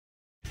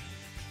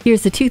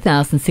Here's the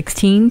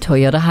 2016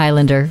 Toyota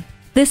Highlander.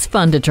 This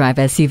fun-to-drive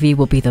SUV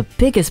will be the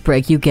biggest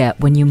break you get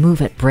when you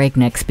move at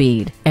breakneck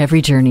speed.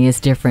 Every journey is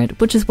different,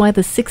 which is why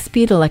the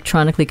 6-speed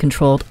electronically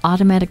controlled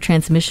automatic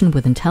transmission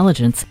with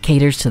intelligence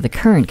caters to the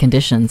current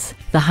conditions.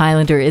 The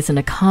Highlander is an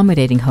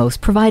accommodating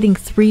host, providing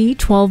 3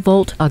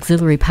 12-volt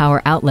auxiliary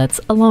power outlets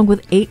along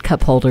with 8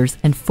 cup holders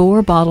and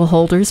 4 bottle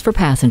holders for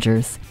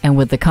passengers. And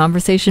with the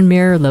conversation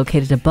mirror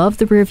located above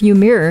the rearview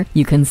mirror,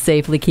 you can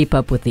safely keep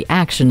up with the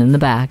action in the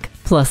back.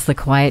 Plus, the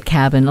quiet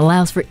cabin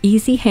allows for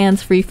easy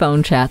hands-free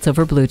phone chats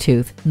over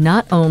Bluetooth.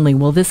 Not only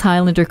will this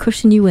Highlander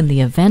cushion you in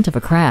the event of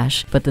a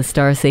crash, but the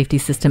Star Safety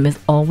System is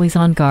always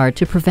on guard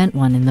to prevent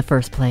one in the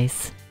first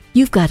place.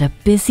 You've got a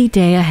busy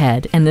day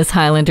ahead, and this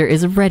Highlander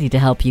is ready to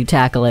help you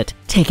tackle it.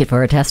 Take it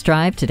for a test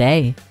drive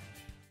today.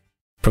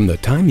 From the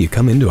time you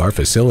come into our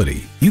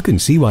facility, you can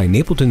see why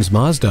Napleton's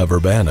Mazda of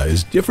Urbana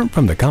is different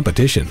from the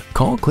competition.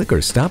 Call, click,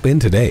 or stop in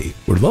today.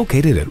 We're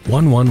located at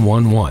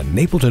 1111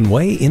 Napleton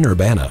Way in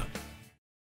Urbana.